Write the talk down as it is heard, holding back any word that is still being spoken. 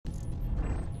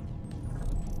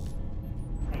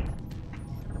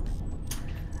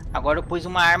Agora eu pus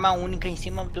uma arma única em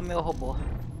cima do meu robô.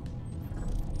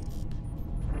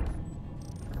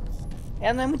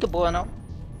 Ela não é muito boa, não.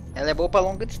 Ela é boa pra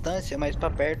longa distância, mas pra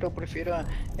perto eu prefiro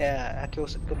a que eu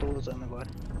tô usando agora.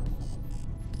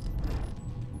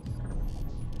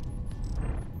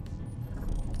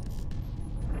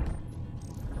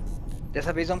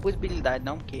 Dessa vez eu não pus habilidade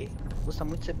não, porque custa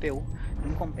muito CPU,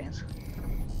 não compensa.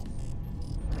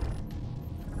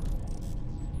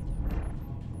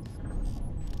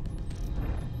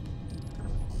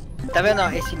 Tá vendo?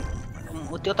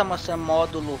 O teu tá mostrando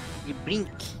módulo de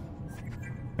Blink.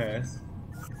 É.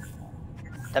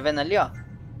 Tá vendo ali, ó?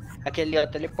 Aquele ó,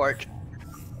 teleporte.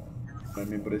 Vai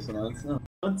me impressionar assim, não.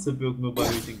 Quanto você viu que meu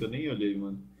barulho tem que eu nem olhei,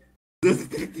 mano?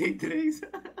 233.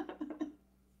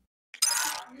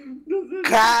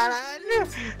 Caralho!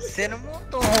 Você não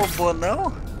montou um robô, não?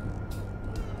 Eu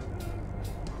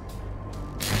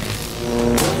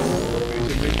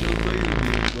também não tô indo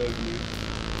no bagulho.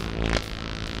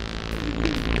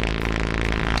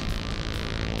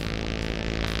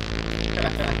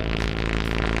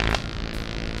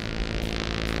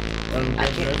 Mano,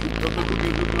 Aqui. eu tô com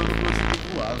medo pra eu não conseguir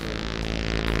voar, velho.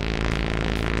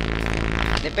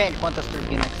 Depende de quantas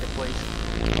turbinas que você pôs.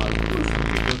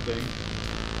 Eu tenho.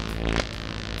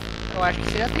 Eu acho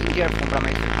que você já tem dinheiro pra comprar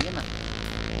mais turbina.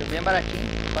 Turbina baratinho,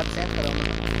 400 cada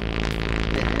uma.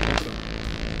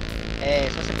 É,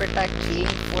 só você apertar aqui em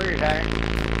forjar.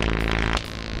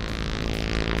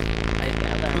 Aí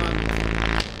tem a da...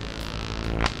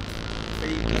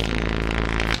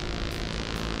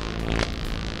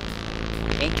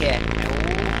 Quem que é?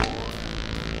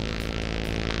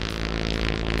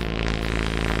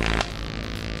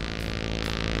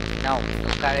 Não,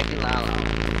 o cara é de lá.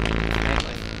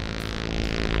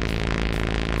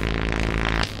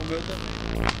 O meu também.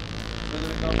 Mas eu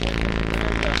tava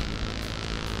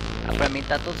Ah, pra mim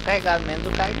tá tudo descarregado, menos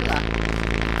do cara de lá.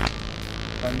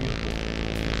 pra mim,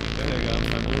 carregar,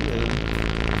 mas beleza.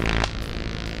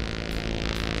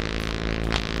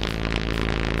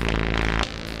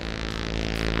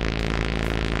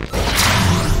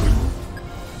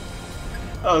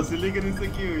 Oh, se liga nisso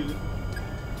aqui, William.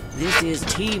 This is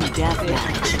Team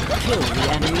Deathmatch. Kill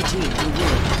the enemy team to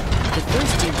win. The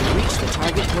first team to reach the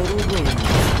target total wins.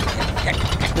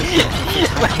 The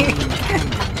titanium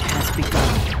cannon has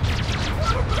begun.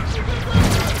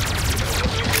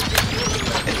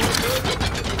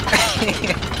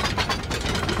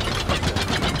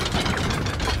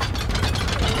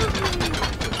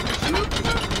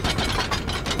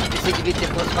 Você devia ter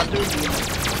posto uma turbina.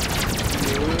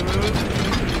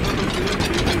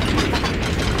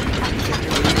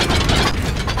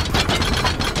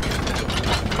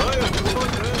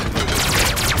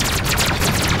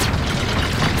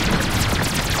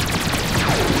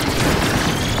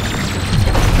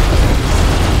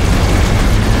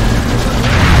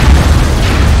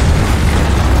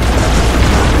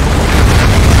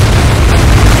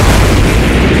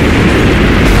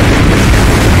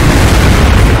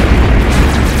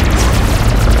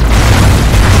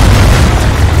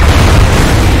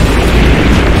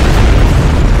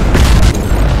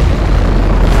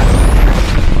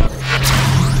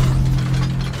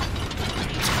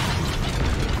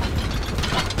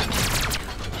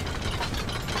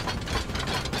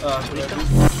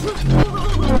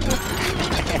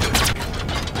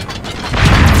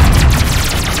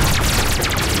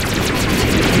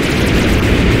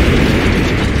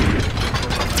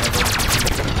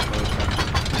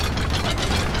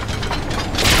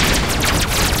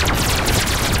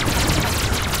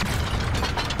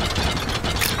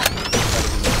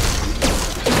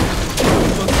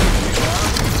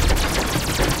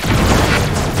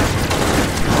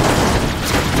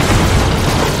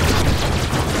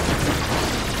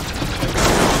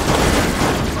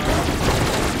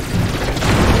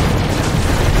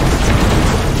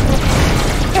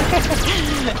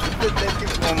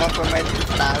 Uma foi mais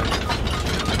estável.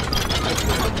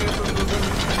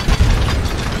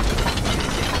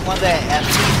 Quando é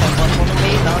assim, quando for no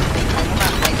meio não, tem que ir na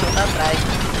frente ou atrás.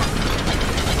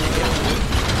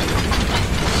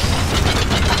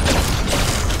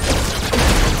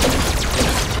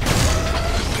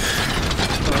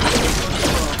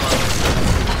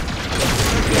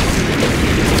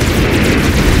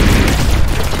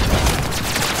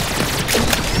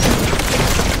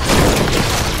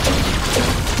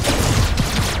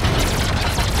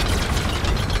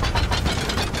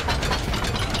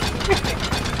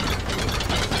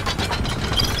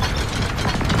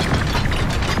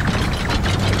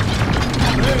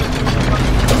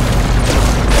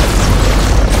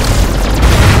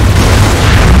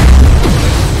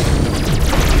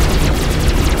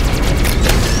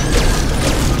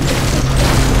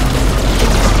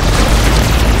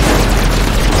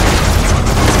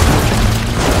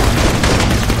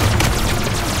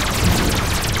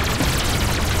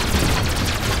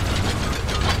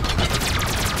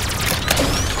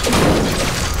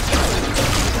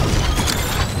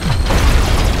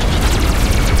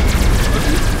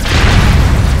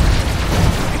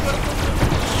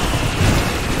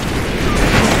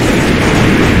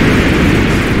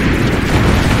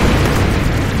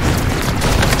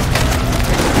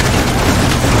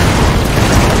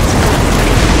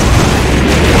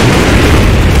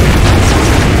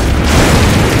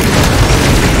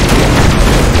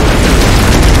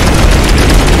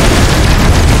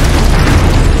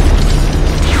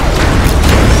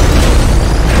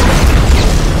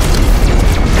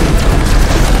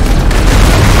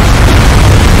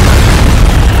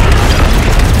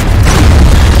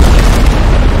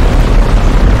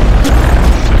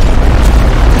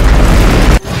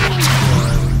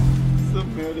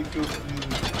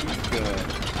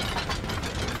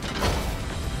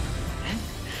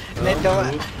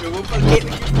 vou fazer isso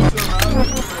aqui funcionar.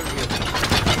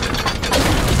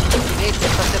 Direito, se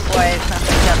você pôr essa na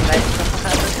frente de atrás, fica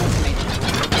funcionando facilmente.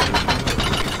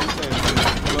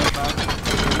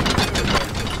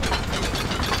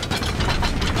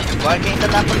 Agora que ainda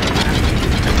dá pra jogar.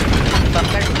 Só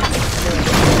perto.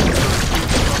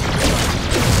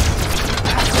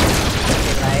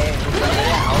 Lá é, o dano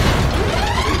é alto.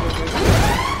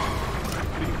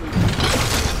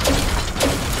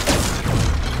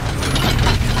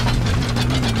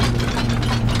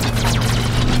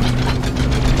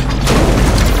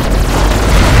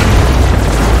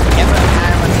 Quebra a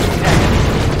arma dele, cara.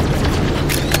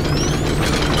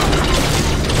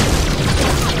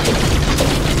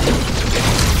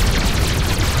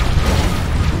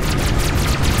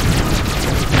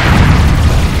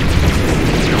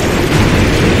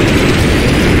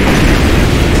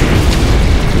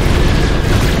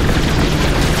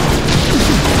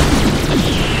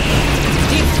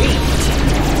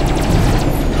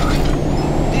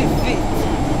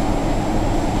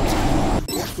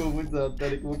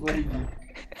 Peraí que eu vou corrigir.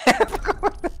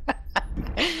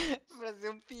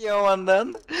 Parecia um peão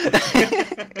andando.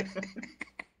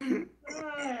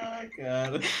 Ah,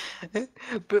 cara.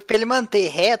 Pra ele manter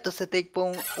reto, você tem que pôr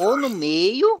um ou no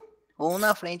meio, ou um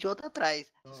na frente e outro atrás.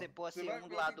 Você pôr assim um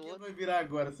do lado do outro. Vai virar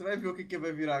agora. Você vai ver o que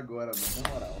vai virar agora, mano. Na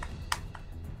moral.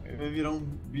 Vai virar um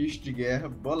bicho de guerra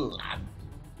bolado.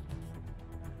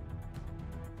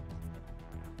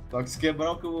 Só que se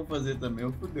quebrar o que eu vou fazer também,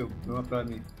 eu fudeu. Não pra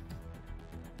mim.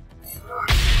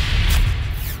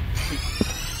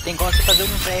 Tem como você fazer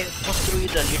um prédio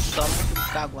construído ali, só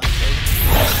multiplicar alguma coisa.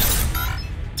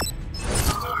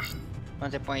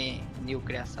 Quando você põe new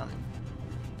criação.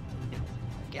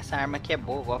 Porque essa arma aqui é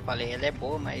boa, igual eu falei, ela é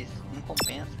boa, mas não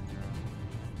compensa.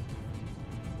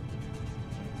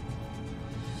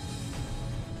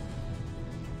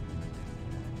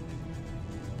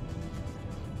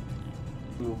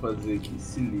 O que eu vou fazer aqui?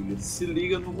 Se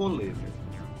liga no rolê, velho.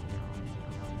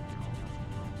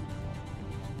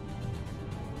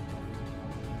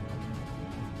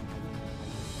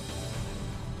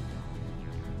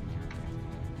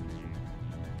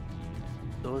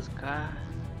 K,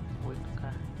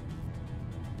 8K.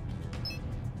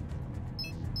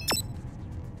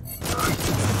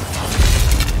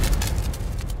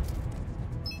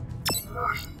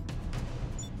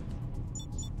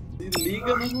 Se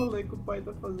liga no rolê que o pai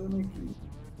tá fazendo aqui.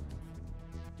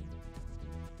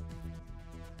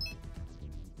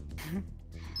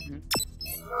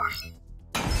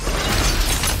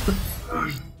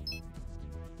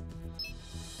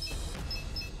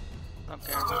 Não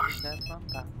quero que você quiser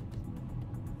plantar.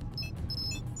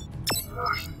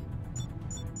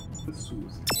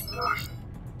 Sussa.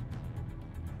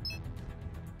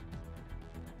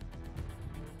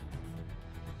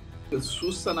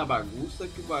 Sussa na bagunça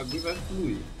que o bagulho vai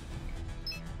fluir.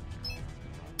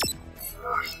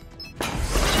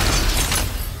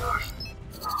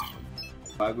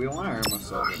 O bagulho é uma arma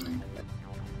só também.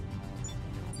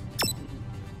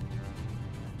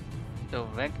 Tô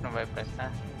vendo que não vai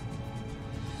prestar.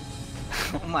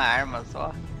 Uma arma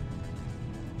só.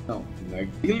 Não, não é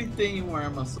que ele tem uma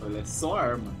arma só, ele é só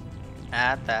arma.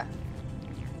 Ah, tá.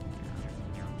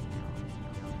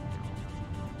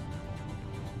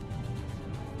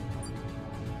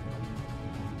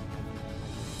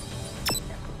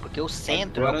 Porque o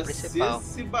centro agora, é o principal. Se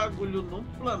esse bagulho não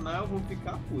planar, eu vou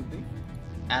ficar puto, hein?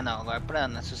 Ah não, agora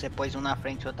plana. Se você pôs um na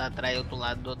frente, outro atrás, outro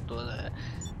lado do outro.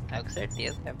 É com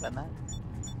certeza que é planar.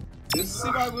 Se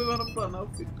esse bagulho não planar, eu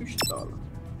fico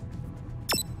pistola.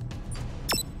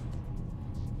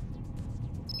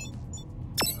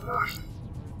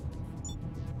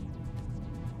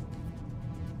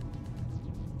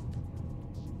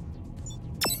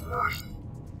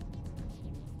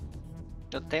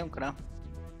 Eu tenho um crã.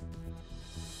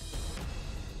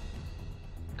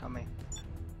 Calma aí.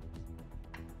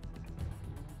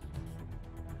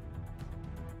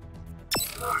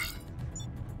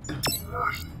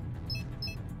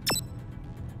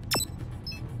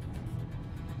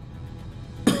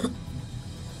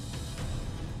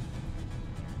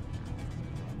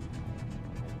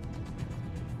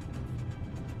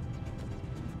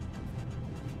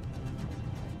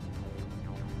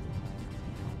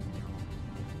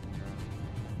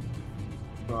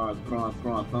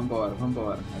 Pronto, vambora.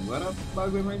 Agora o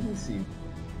bagulho é mais em cima.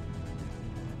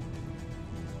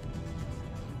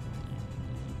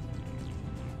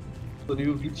 Tô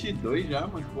nível 22 já,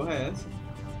 mas que porra é essa?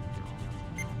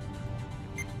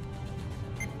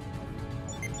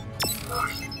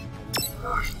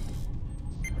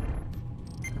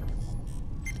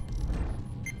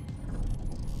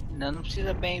 Não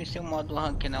precisa bem ser o modo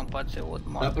rank não, pode ser outro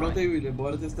modo. Tá pronto aí, William,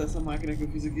 bora testar essa máquina que eu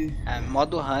fiz aqui.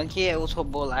 Modo rank, os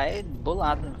robôs lá é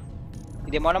bolado.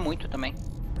 E demora muito também.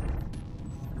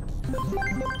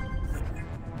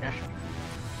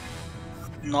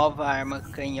 Nova arma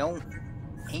canhão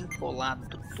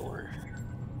empoladutor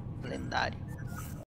lendário.